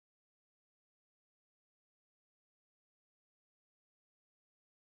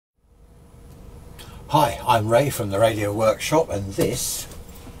Hi, I'm Ray from the Radio Workshop, and this,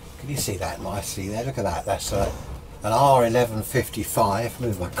 can you see that nicely there? Look at that, that's an R1155,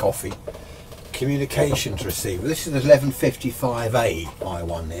 move my coffee, communications receiver. This is an 1155A, my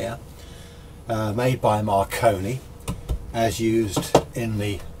one here, made by Marconi, as used in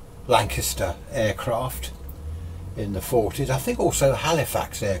the Lancaster aircraft in the 40s. I think also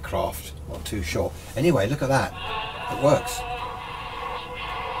Halifax aircraft, not too sure. Anyway, look at that, it works.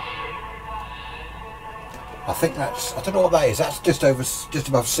 I think that's, I don't know what that is, that's just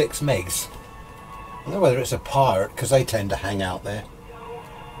above 6 megs. I don't know whether it's a pirate, because they tend to hang out there.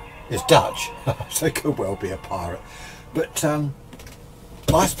 It's Dutch, so it could well be a pirate. But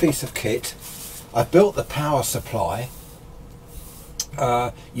nice piece of kit. I've built the power supply.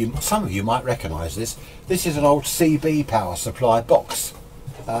 Some of you might recognise this. This is an old CB power supply box,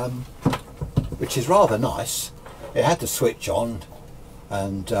 which is rather nice. It had the switch on,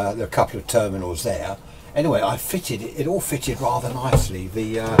 and there are a couple of terminals there. Anyway, I fitted it. It all fitted rather nicely.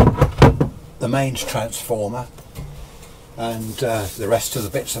 The mains transformer and the rest of the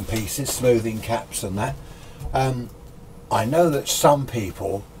bits and pieces, smoothing caps and that. I know that some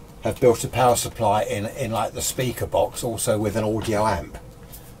people have built a power supply in like the speaker box, also with an audio amp.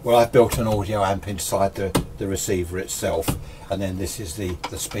 Well, I've built an audio amp inside the receiver itself, and then this is the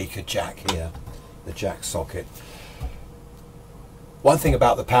speaker jack here, the jack socket. One thing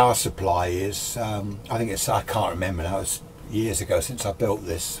about the power supply is, I can't remember now, it's years ago since I built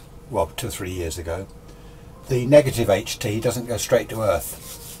this, well 2 or 3 years ago, the negative HT doesn't go straight to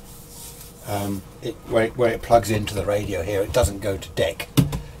earth. Where it plugs into the radio here, it doesn't go to deck,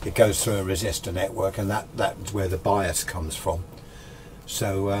 it goes through a resistor network, and that's where the bias comes from.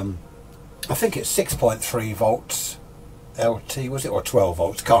 So I think it's 6.3 volts LT, was it, or 12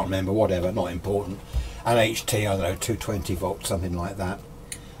 volts, can't remember, whatever, not important. And HT, I don't know, 220 volts, something like that.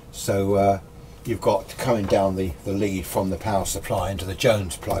 So you've got, coming down the lead from the power supply into the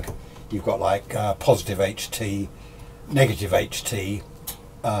Jones plug, you've got like positive HT, negative HT,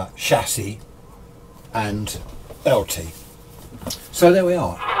 chassis and LT. So there we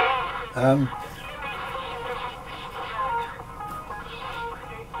are.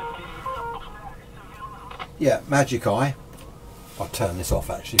 Yeah, Magic Eye. I'll turn this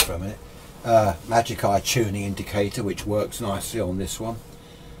off actually for a minute. Magic Eye tuning indicator, which works nicely on this one.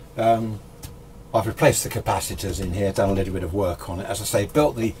 I've replaced the capacitors in here, done a little bit of work on it. As I say,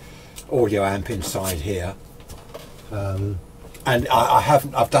 built the audio amp inside here, and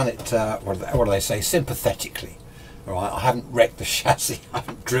I've done it, what do they say, sympathetically. All right, I haven't wrecked the chassis, I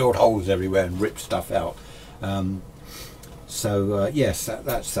haven't drilled holes everywhere and ripped stuff out. Yes,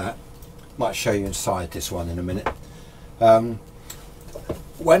 that's that. Might show you inside this one in a minute.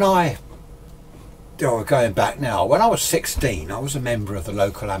 Going back now, when I was 16, I was a member of the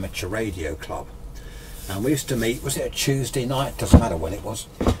local amateur radio club, and we used to meet, was it a Tuesday night, doesn't matter when it was,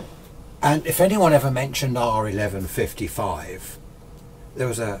 and if anyone ever mentioned R1155, there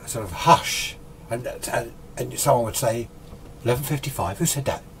was a sort of hush, and someone would say, 1155, who said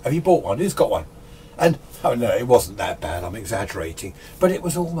that? Have you bought one? Who's got one? And oh no, it wasn't that bad, I'm exaggerating, but it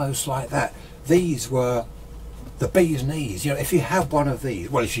was almost like that. These were the bee's knees. You know, if you have one of these,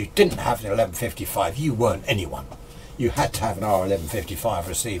 well, if you didn't have an 1155, you weren't anyone. You had to have an R1155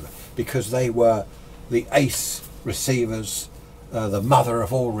 receiver, because they were the ace receivers, the mother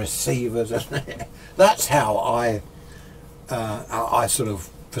of all receivers. That's how I sort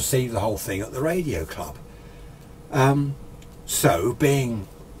of perceived the whole thing at the radio club. So being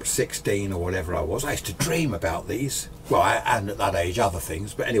 16 or whatever I was, I used to dream about these. Well, and at that age other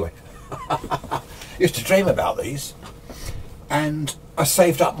things, but anyway. Used to dream about these, and I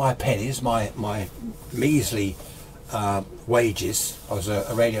saved up my pennies, my measly wages. I was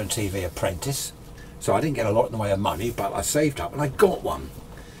a radio and TV apprentice, so I didn't get a lot in the way of money, but I saved up and I got one.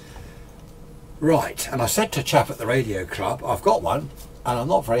 Right, and I said to a chap at the radio club, I've got one and I'm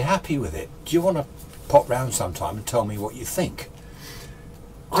not very happy with it. Do you want to pop round sometime and tell me what you think?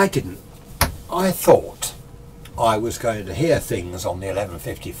 I didn't. I thought I was going to hear things on the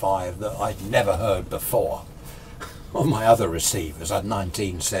 1155 that I'd never heard before on my other receivers. I had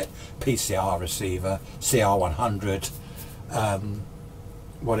 19 set PCR receiver, CR100,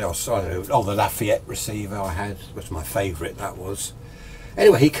 what else? I don't know. Oh, the Lafayette receiver I had was my favourite, that was.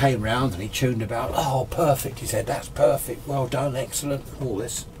 Anyway, he came round and he tuned about. Oh, perfect, he said, that's perfect, well done, excellent, all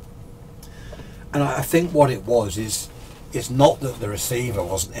this. And I think what it was is not that the receiver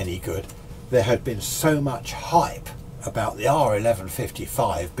wasn't any good. There had been so much hype about the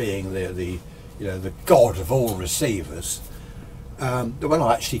R1155 being the god of all receivers, that when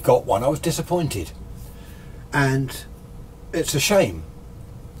I actually got one I was disappointed, and it's a shame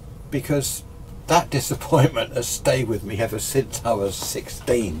because that disappointment has stayed with me ever since I was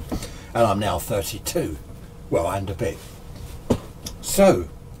 16, and I'm now 32, well, and a bit. So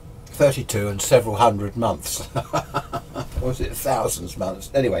 32 and several hundred months. Was it thousands months?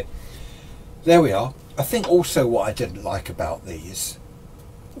 Anyway, there we are. I think also what I didn't like about these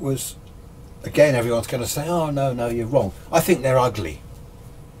was, again, everyone's going to say, oh no, you're wrong. I think they're ugly.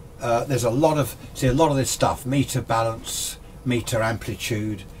 There's a lot of this stuff: meter balance, meter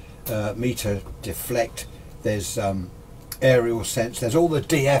amplitude, meter deflect. There's aerial sense. There's all the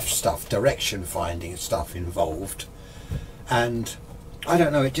DF stuff, direction finding stuff involved, and I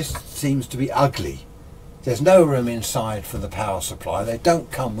don't know. It just seems to be ugly. There's no room inside for the power supply. They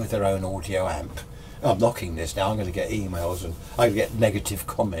don't come with their own audio amp. I'm knocking this now. I'm going to get emails and I get negative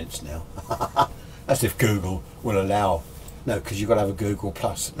comments now. That's if Google will allow. No, because you've got to have a Google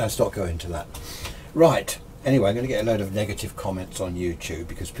Plus. Let's not go into that. Right. Anyway, I'm going to get a load of negative comments on YouTube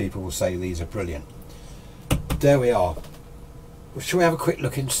because people will say these are brilliant. There we are. Well, shall we have a quick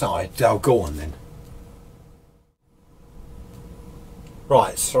look inside? Oh, go on then.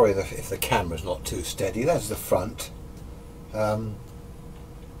 Right, sorry if the camera's not too steady. That's the front. Let's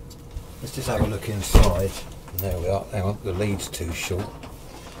just have a look inside. There we are. Hang on, the lead's too short.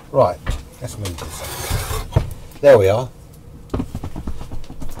 Right, let's move this up. There we are.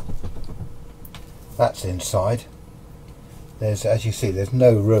 That's inside. There's, as you see, there's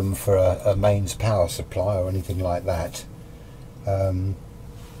no room for a mains power supply or anything like that. I've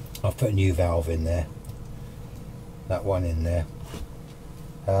put a new valve in there. That one in there.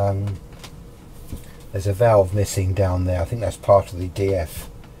 There's a valve missing down there. I think that's part of the DF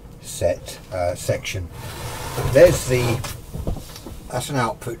section. There's that's an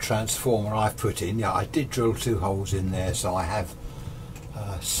output transformer I've put in. Yeah, I did drill 2 holes in there, so I have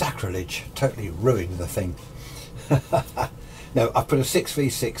sacrilege, totally ruined the thing. No, I've put a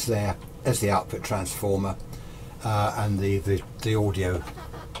 6v6 there as the output transformer, and the audio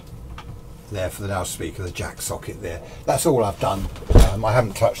there for the loudspeaker, the jack socket there. That's all I've done. I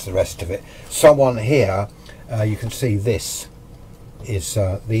haven't touched the rest of it. Someone here, you can see this is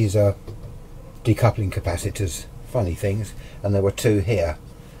these are decoupling capacitors, funny things, and there were 2 here.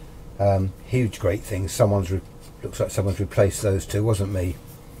 Huge great things. Looks like someone's replaced those 2, wasn't me.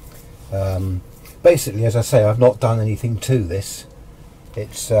 Basically, as I say, I've not done anything to this.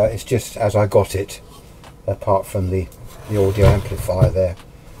 It's just as I got it, apart from the audio amplifier there.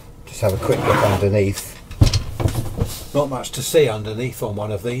 Just have a quick look underneath. Not much to see underneath on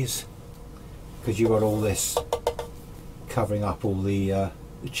one of these, because you've got all this covering up all the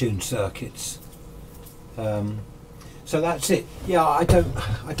tuned circuits. So that's it. Yeah, I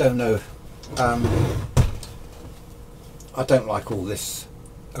don't know. I don't like all this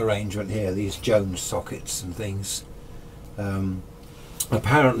arrangement here, these Jones sockets and things.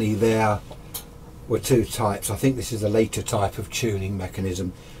 Apparently there were 2 types. I think this is a later type of tuning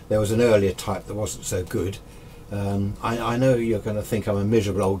mechanism. There was an earlier type that wasn't so good. I know you're going to think I'm a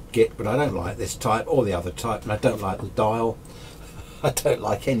miserable old git, but I don't like this type or the other type, and I don't like the dial. I don't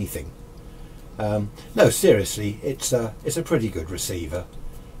like anything. No, seriously, it's a pretty good receiver.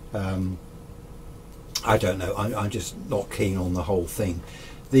 I don't know, I'm just not keen on the whole thing.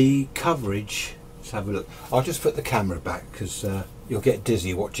 The coverage, let's have a look. I'll just put the camera back because you'll get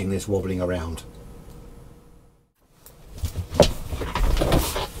dizzy watching this wobbling around.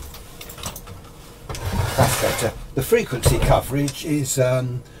 That's better. The frequency coverage is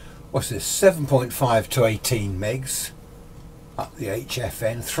what's this, 7.5 to 18 megs up the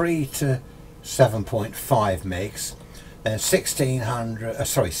HFN, 3 to 7.5 megs, then 600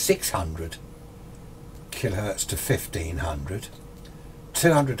 kilohertz to 1500,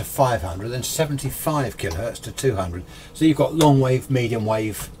 200 to 500, then 75 kilohertz to 200. So you've got long wave, medium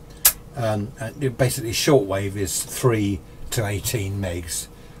wave, and basically short wave is 3 to 18 megs,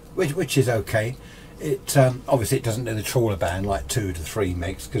 which is okay. It obviously it doesn't do the trawler band like 2 to 3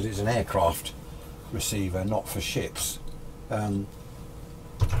 megs because it's an aircraft receiver, not for ships. As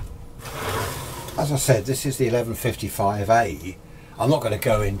I said, this is the 1155A. I'm not going to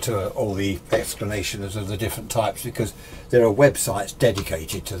go into all the explanations of the different types because there are websites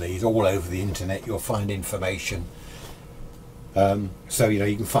dedicated to these all over the internet. You'll find information. So you know,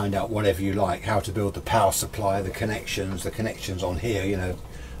 you can find out whatever you like, how to build the power supply, the connections on here. You know,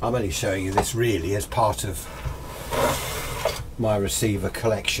 I'm only showing you this really as part of my receiver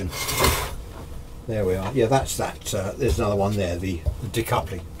collection. There we are. Yeah, that's that. There's another one there, the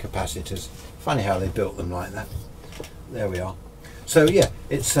decoupling capacitors. Funny how they built them like that. There we are. So yeah,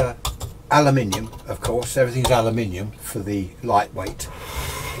 it's aluminium, of course. Everything's aluminium for the lightweight.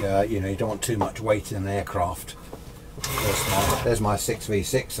 You know, you don't want too much weight in an aircraft. There's my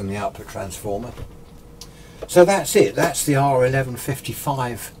 6v6 and the output transformer. So that's it. That's the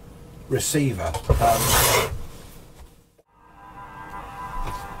R1155 receiver.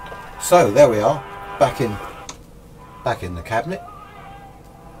 So there we are, back in the cabinet,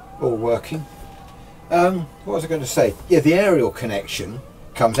 all working. What was I going to say? Yeah, the aerial connection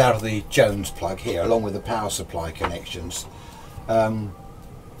comes out of the Jones plug here, along with the power supply connections.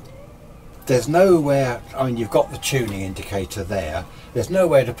 There's nowhere, I mean, you've got the tuning indicator there. There's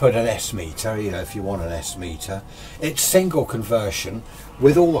nowhere to put an S meter, you know, if you want an S meter. It's single conversion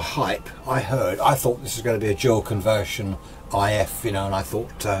with all the hype I heard. I thought this was going to be a dual conversion IF, you know, and I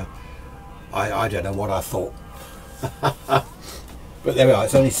thought, I don't know what I thought. But there we are,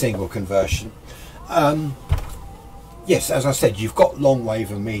 it's only single conversion. Yes, as I said, you've got long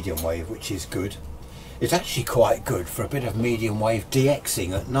wave and medium wave, which is good. It's actually quite good for a bit of medium wave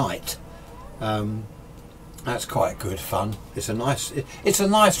DXing at night. That's quite good fun. It's a nice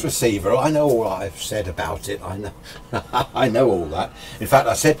receiver. I know all I've said about it. I know I know all that. In fact,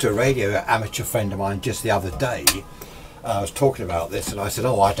 I said to a radio amateur friend of mine just the other day, I was talking about this, and I said,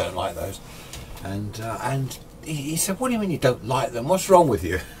 "Oh, I don't like those," and he said, "What do you mean you don't like them? What's wrong with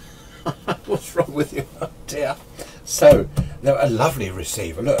you?" What's wrong with you? Oh dear. So they're a lovely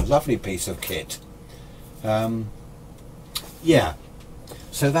receiver. Look, a lovely piece of kit. Yeah.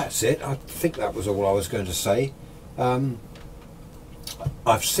 So that's it. I think that was all I was going to say. I've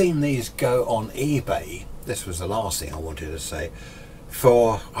seen these go on eBay. This was the last thing I wanted to say.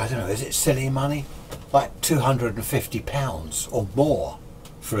 For, I don't know, is it silly money? Like £250 or more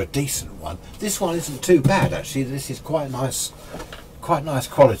for a decent one. This one isn't too bad actually. This is quite nice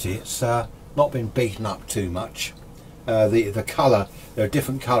quality. It's not been beaten up too much. The colour, there are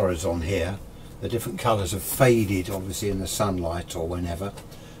different colours on here. The different colours have faded obviously in the sunlight or whenever,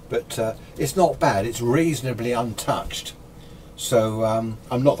 but it's not bad. It's reasonably untouched. So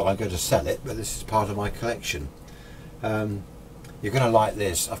I'm not that I'm going to sell it, but this is part of my collection. You're going to like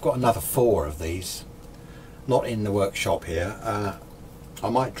this. I've got another 4 of these, not in the workshop here. I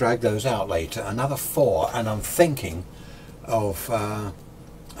might drag those out later. Another 4, and I'm thinking of I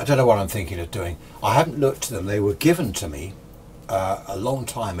don't know what I'm thinking of doing. I haven't looked at them. They were given to me a long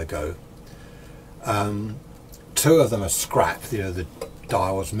time ago. 2 of them are scrapped, you know, the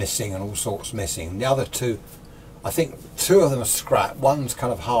dial's missing and all sorts missing. The other 2, I think 2 of them are scrap. One's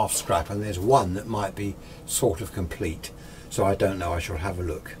kind of half scrap, and there's one that might be sort of complete. So I don't know, I shall have a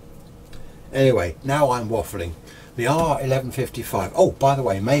look. Anyway, now I'm waffling. The R1155, oh, by the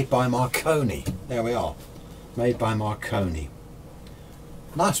way, made by Marconi. There we are, made by Marconi.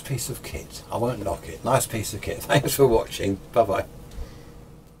 Nice piece of kit, I won't knock it. Nice piece of kit. Thanks for watching, bye bye.